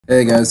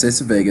Hey guys,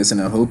 it's Vegas,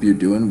 and I hope you're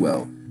doing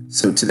well.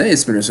 So today,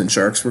 Spinners and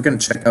Sharks, we're going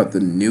to check out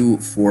the new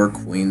Four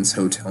Queens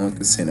Hotel and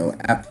Casino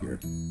app here.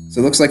 So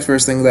it looks like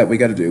first thing that we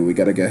got to do, we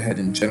got to go ahead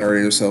and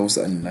generate ourselves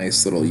a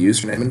nice little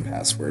username and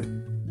password,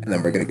 and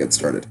then we're going to get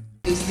started.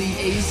 Is the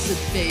Ace of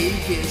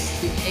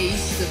Vegas, the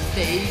Ace of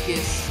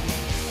Vegas.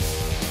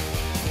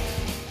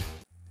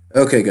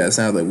 Okay guys,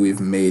 now that we've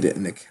made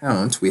an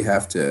account, we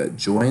have to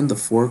join the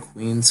Four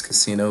Queens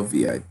Casino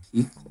VIP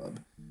Club.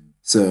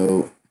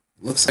 So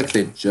looks like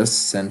they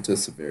just sent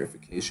us a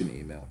verification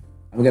email.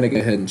 I'm going to go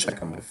ahead and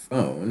check on my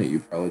phone. You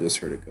probably just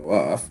heard it go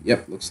off.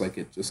 Yep, looks like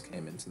it just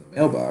came into the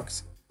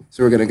mailbox.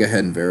 So we're going to go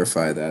ahead and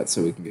verify that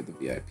so we can get the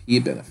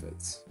VIP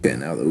benefits. Okay,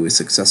 now that we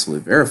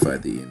successfully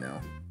verified the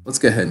email, let's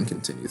go ahead and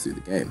continue through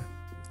the game.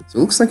 So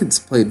it looks like it's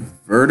played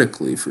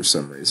vertically for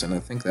some reason. I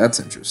think that's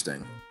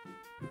interesting.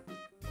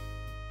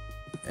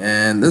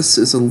 And this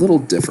is a little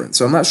different.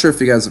 So I'm not sure if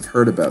you guys have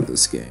heard about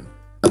this game.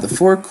 The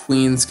Four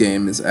Queens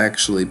game is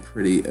actually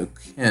pretty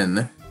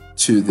akin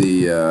to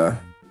the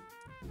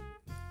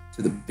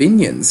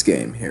Binion's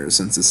game here,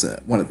 since it's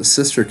one of the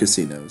sister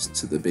casinos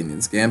to the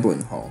Binion's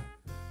gambling hall.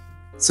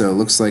 So it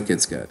looks like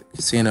it's got a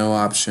casino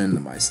option,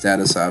 the My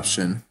Status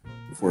option,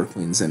 Four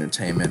Queens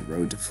Entertainment,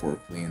 Road to Four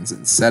Queens,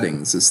 and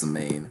Settings is the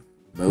main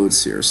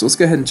modes here. So let's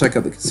go ahead and check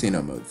out the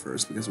casino mode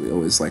first, because we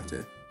always like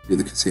to do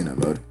the casino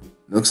mode.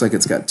 It looks like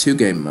it's got two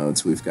game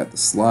modes. We've got the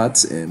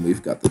slots and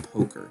we've got the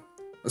poker.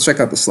 Let's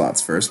check out the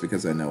slots first,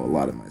 because I know a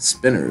lot of my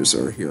spinners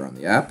are here on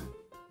the app.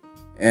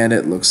 And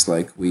it looks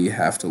like we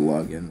have to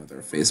log in with our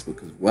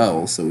Facebook as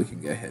well, so we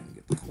can go ahead and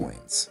get the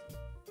coins.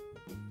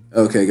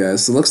 Okay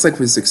guys, so it looks like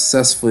we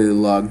successfully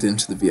logged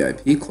into the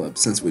VIP club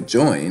since we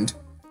joined.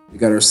 We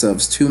got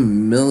ourselves 2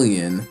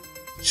 million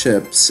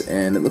chips,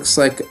 and it looks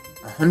like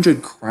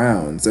 100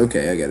 crowns.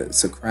 Okay, I get it.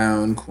 So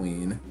crown,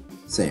 queen,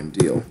 same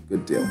deal.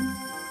 Good deal.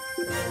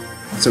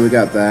 So we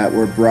got that.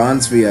 We're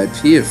bronze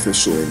VIP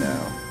officially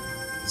now.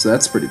 So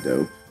that's pretty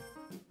dope.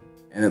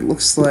 And it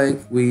looks like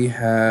we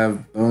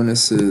have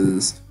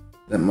bonuses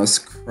that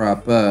must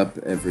crop up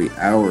every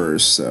hour or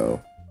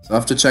so. So I'll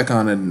have to check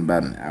on it in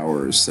about an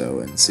hour or so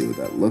and see what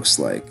that looks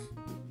like.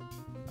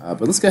 But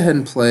let's go ahead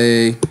and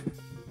play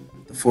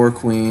the Four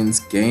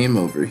Queens game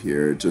over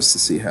here just to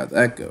see how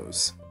that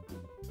goes.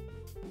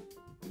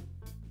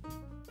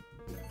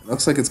 It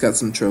looks like it's got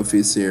some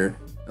trophies here.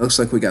 It looks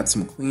like we got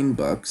some queen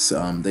bucks.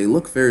 They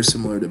look very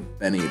similar to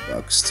Benny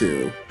bucks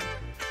too.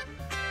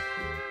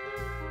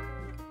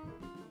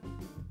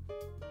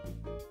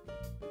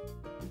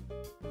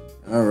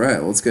 Alright,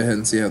 well, let's go ahead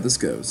and see how this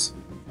goes.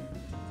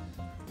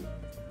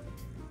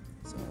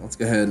 So let's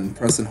go ahead and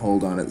press and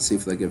hold on it and see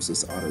if that gives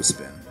us auto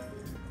spin.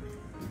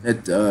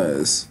 It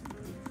does.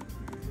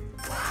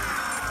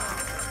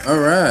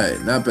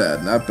 Alright, not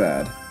bad, not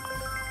bad.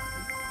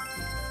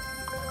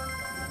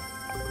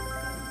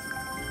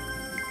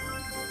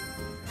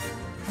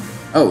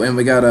 Oh, and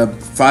we got a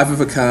 5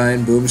 of a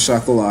kind, boom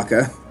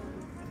shakalaka.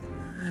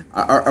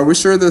 Are we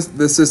sure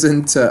this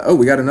isn't... oh,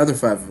 we got another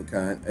 5 of a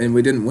kind, and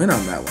we didn't win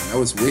on that one. That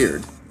was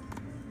weird.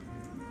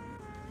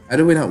 How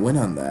did we not win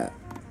on that?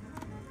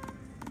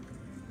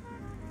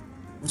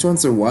 Which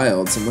ones are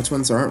wilds, and which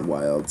ones aren't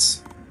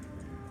wilds?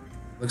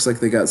 Looks like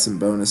they got some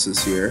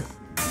bonuses here.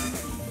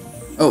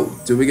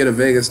 Oh, did we get a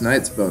Vegas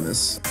Knights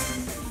bonus?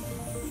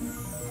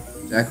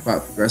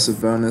 Jackpot progressive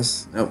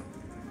bonus? Nope.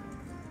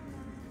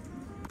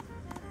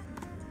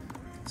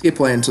 Let's keep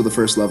playing until the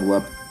first level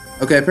up.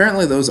 Okay,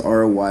 apparently those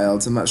are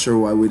wilds. I'm not sure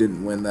why we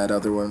didn't win that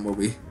other one where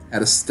we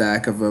had a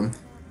stack of them.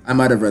 I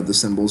might have read the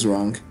symbols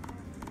wrong.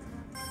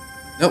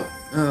 Nope,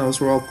 no, those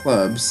were all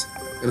clubs.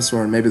 Could have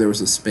sworn maybe there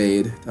was a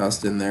spade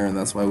tossed in there and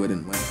that's why we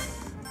didn't win.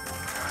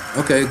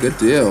 Okay, good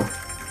deal.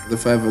 The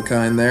 5 of a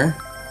kind there.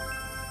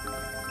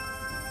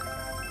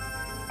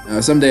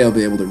 Someday I'll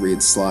be able to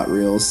read slot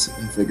reels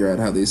and figure out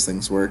how these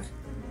things work.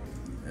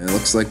 And it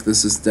looks like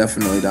this is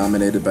definitely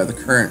dominated by the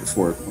current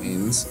Four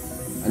Queens.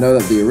 I know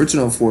that the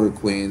original Four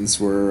Queens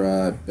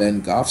were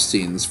Ben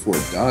Goffstein's 4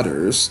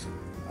 daughters,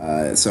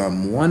 so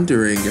I'm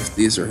wondering if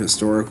these are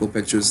historical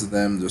pictures of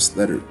them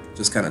that are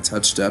just kind of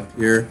touched up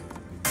here,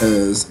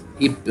 because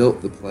he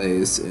built the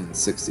place in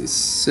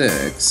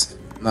 '66.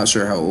 I'm not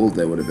sure how old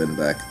they would have been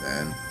back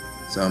then,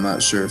 so I'm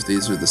not sure if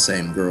these are the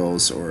same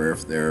girls or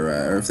if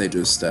they're or if they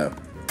just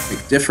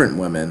pick different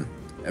women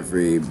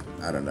every,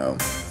 I don't know,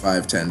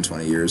 5, 10,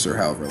 20 years or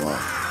however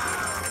long.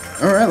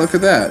 All right, look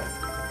at that.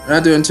 We're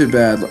not doing too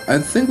bad. I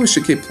think we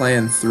should keep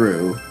playing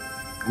through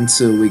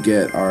until we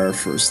get our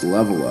first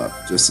level up,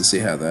 just to see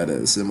how that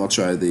is, and we'll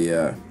try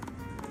the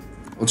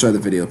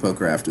video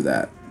poker after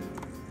that.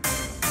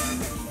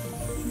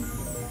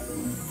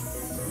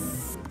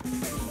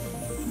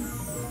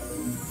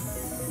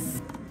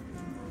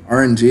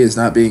 RNG is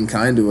not being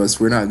kind to us.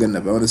 We're not getting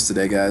a bonus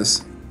today,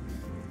 guys.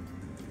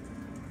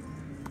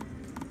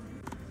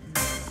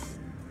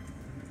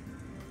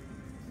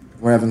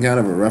 We're having kind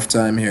of a rough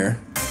time here.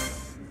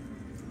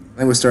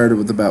 I think we started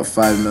with about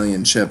 5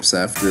 million chips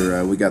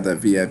after we got that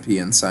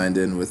VIP and signed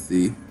in with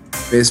the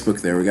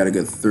Facebook there. We got a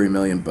good 3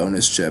 million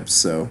bonus chips,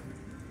 so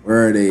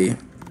we're already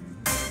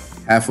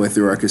halfway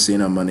through our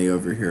casino money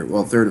over here.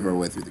 Well, a third of our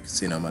way through the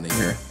casino money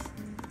here.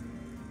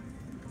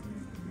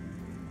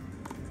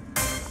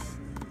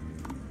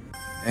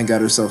 And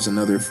got ourselves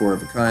another 4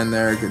 of a kind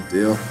there. Good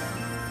deal.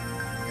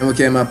 And we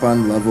came up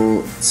on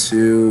level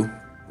 2.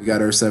 We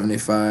got our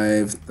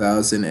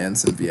 75,000 and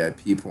some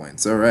VIP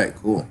points. Alright,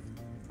 cool.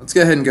 Let's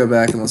go ahead and go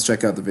back and let's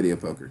check out the video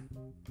poker.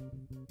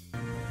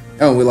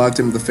 Oh, we logged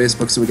in with the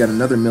Facebook, so we got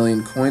another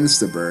 1,000,000 coins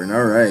to burn.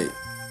 Alright.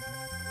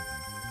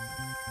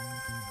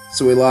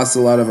 So we lost a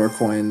lot of our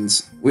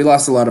coins. We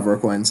lost a lot of our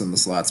coins on the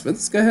slots, but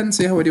let's go ahead and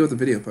see how we do with the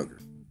video poker.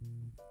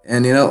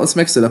 And, you know, let's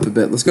mix it up a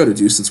bit. Let's go to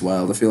Deuces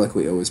Wild. I feel like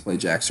we always play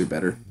Jacks or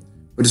better,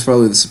 which is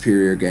probably the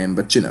superior game,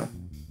 but, you know.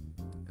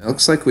 It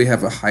looks like we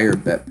have a higher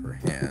bet per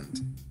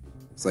hand.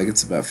 Looks like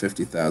it's about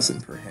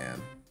 50,000 per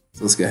hand.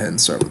 So let's go ahead and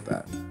start with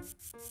that.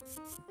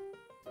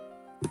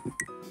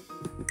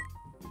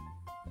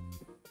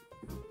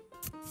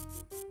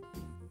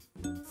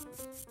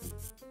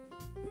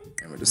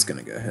 And we're just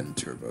going to go ahead and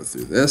turbo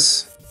through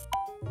this.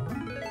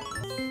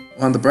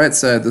 On the bright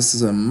side, this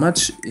is a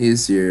much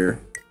easier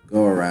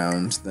go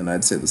around than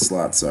I'd say the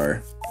slots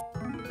are.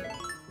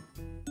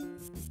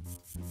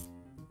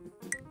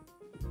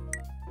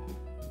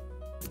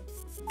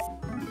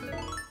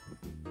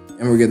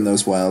 And we're getting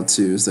those wild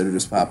twos that are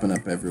just popping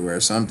up everywhere,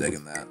 so I'm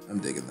digging that. I'm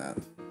digging that.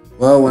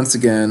 Well, once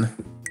again,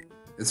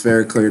 it's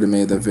very clear to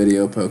me that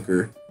video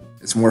poker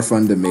is more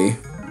fun to me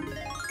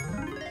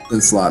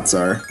than slots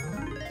are.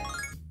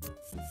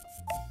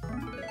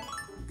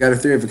 Got a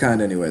 3 of a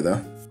kind anyway,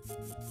 though.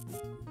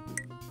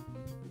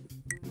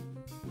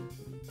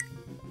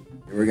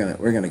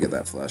 We're gonna get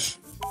that flush.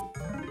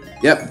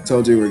 Yep,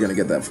 told you we're gonna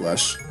get that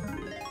flush.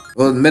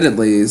 Well,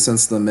 admittedly,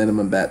 since the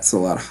minimum bet's a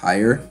lot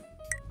higher,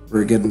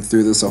 we're getting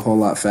through this a whole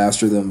lot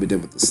faster than we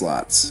did with the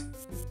slots,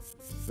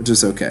 which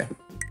is okay.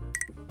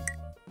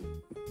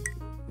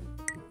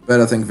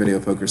 But I think video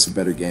poker's a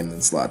better game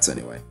than slots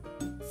anyway.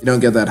 You don't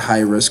get that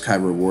high risk, high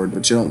reward,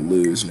 but you don't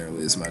lose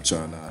nearly as much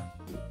on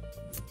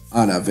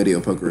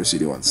video poker as you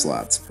do on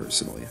slots.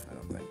 Personally, I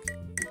don't think,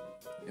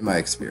 in my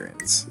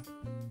experience.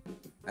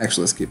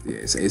 Actually, let's keep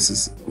the ace. Ace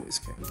is always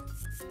king.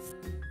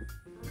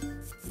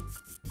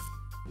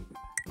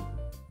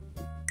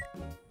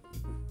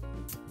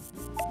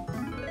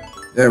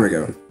 There we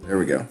go. There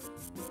we go.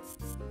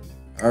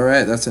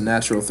 Alright, that's a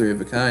natural 3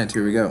 of a kind.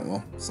 Here we go.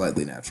 Well,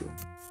 slightly natural.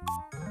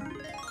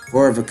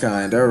 4 of a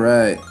kind.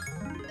 Alright.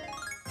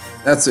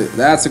 That's it.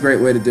 That's a great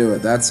way to do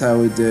it. That's how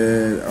we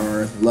did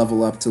our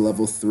level up to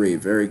level 3.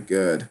 Very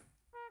good.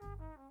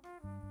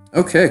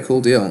 Okay,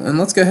 cool deal. And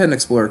let's go ahead and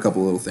explore a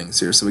couple little things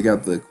here. So we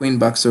got the Queen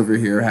Bucks over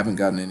here. Haven't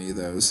gotten any of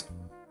those.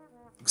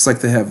 Looks like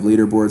they have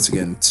leaderboards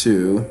again,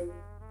 too.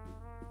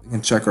 We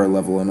can check our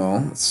level and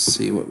all. Let's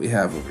see what we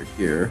have over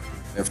here.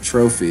 We have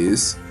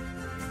trophies.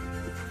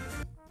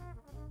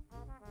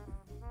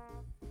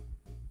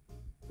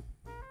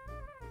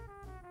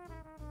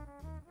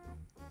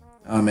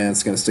 Oh man,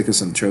 it's gonna stick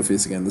us in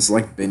trophies again. This is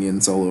like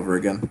Binions all over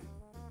again.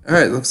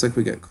 Alright, looks like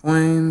we got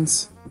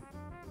coins.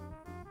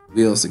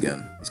 Wheels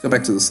again. Let's go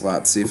back to the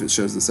slot, see if it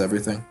shows us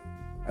everything.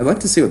 I'd like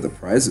to see what the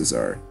prizes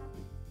are.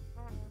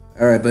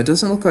 Alright, but it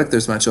doesn't look like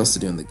there's much else to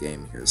do in the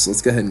game here, so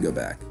let's go ahead and go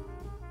back.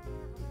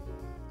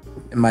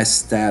 And my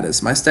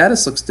status. My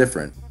status looks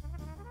different.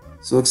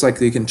 So it looks like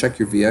you can check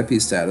your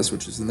VIP status,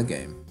 which is in the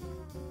game.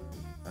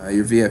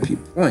 Your VIP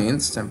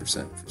points,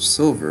 10% for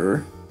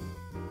silver.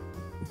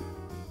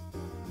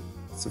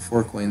 So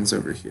 4 coins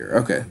over here.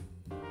 Okay.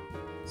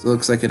 So it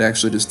looks like it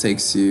actually just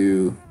takes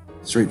you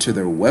straight to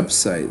their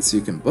website so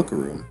you can book a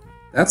room.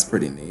 That's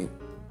pretty neat.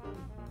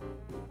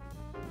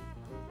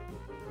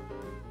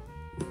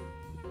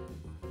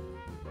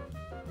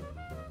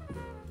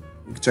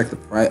 You can check the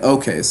price.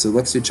 Okay, so it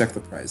lets you check the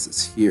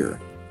prices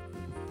here.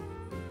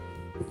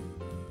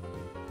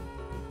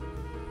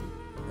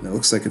 And it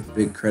looks like a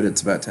big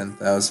credit's about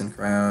 10,000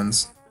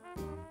 crowns.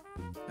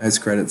 Nice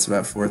credit's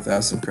about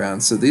 4,000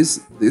 crowns. So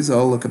these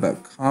all look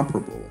about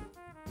comparable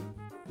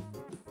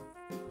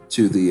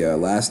to the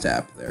last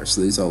app there. So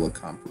these all look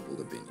comparable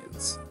to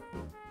Binions.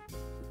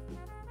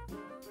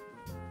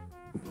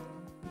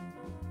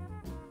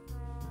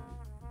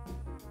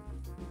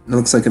 And it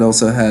looks like it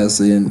also has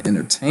an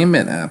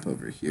entertainment app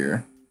over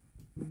here.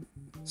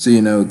 So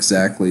you know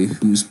exactly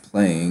who's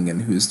playing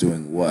and who's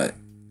doing what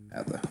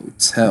at the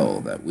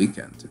hotel that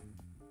weekend.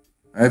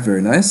 Alright,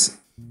 very nice.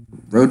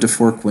 Road to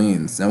 4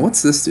 Queens. Now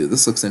what's this do?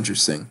 This looks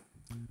interesting.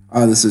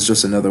 Oh, this is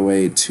just another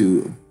way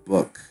to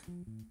book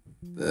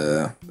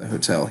the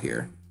hotel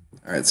here.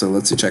 Alright, so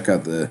let's check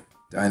out the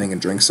dining and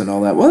drinks and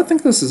all that. Well, I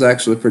think this is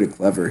actually pretty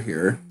clever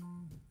here.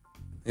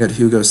 We got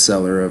Hugo's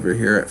Cellar over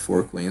here at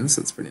 4 Queens.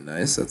 That's pretty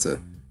nice. That's a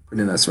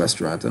pretty nice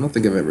restaurant. I don't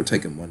think I've ever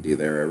taken Wendy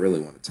there. I really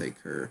want to take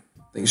her.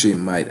 I think she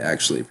might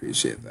actually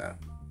appreciate that.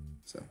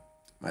 So,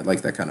 might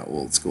like that kind of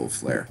old school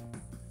flair.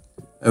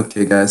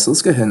 Okay, guys, so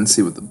let's go ahead and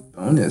see what the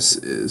bonus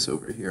is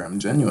over here. I'm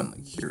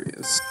genuinely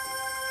curious.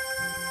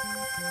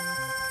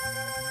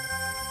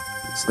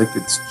 Looks like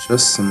it's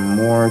just some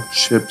more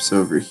chips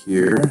over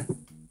here.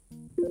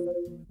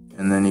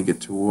 And then you get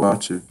to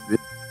watch a video.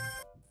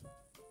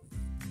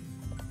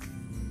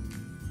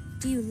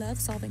 Do you love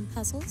solving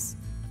puzzles?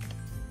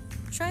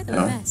 Try the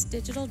No. best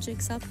digital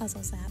jigsaw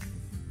puzzles app.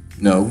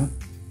 No.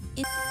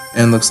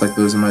 And looks like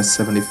those are my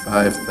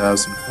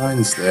 75,000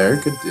 coins there.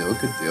 Good deal,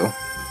 good deal.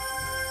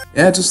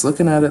 Yeah, just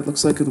looking at it,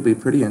 looks like it'll be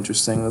pretty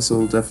interesting. This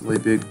will definitely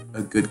be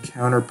a good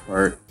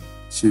counterpart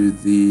to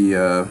the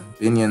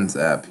Binion's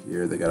app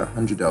here. They got a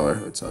 $100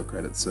 hotel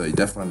credit, so you're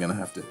definitely going to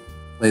have to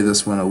play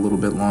this one a little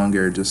bit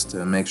longer just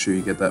to make sure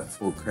you get that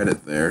full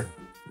credit there.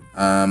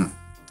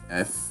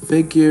 I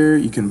figure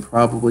you can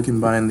probably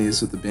combine these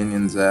with the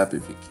Binion's app.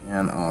 If you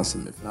can,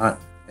 awesome. If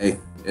not, hey,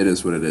 it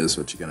is what it is,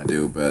 what you're going to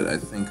do. But I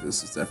think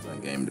this is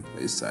definitely a game to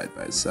play side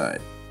by side.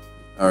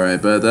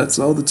 Alright, but that's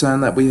all the time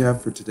that we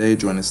have for today.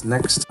 Join us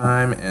next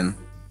time, and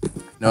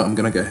I'm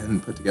going to go ahead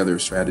and put together a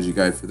strategy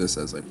guide for this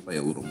as I play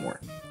a little more.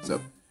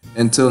 So,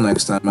 until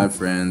next time, my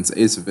friends,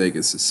 Ace of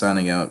Vegas is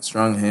signing out.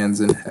 Strong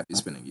hands and happy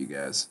spinning, you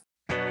guys.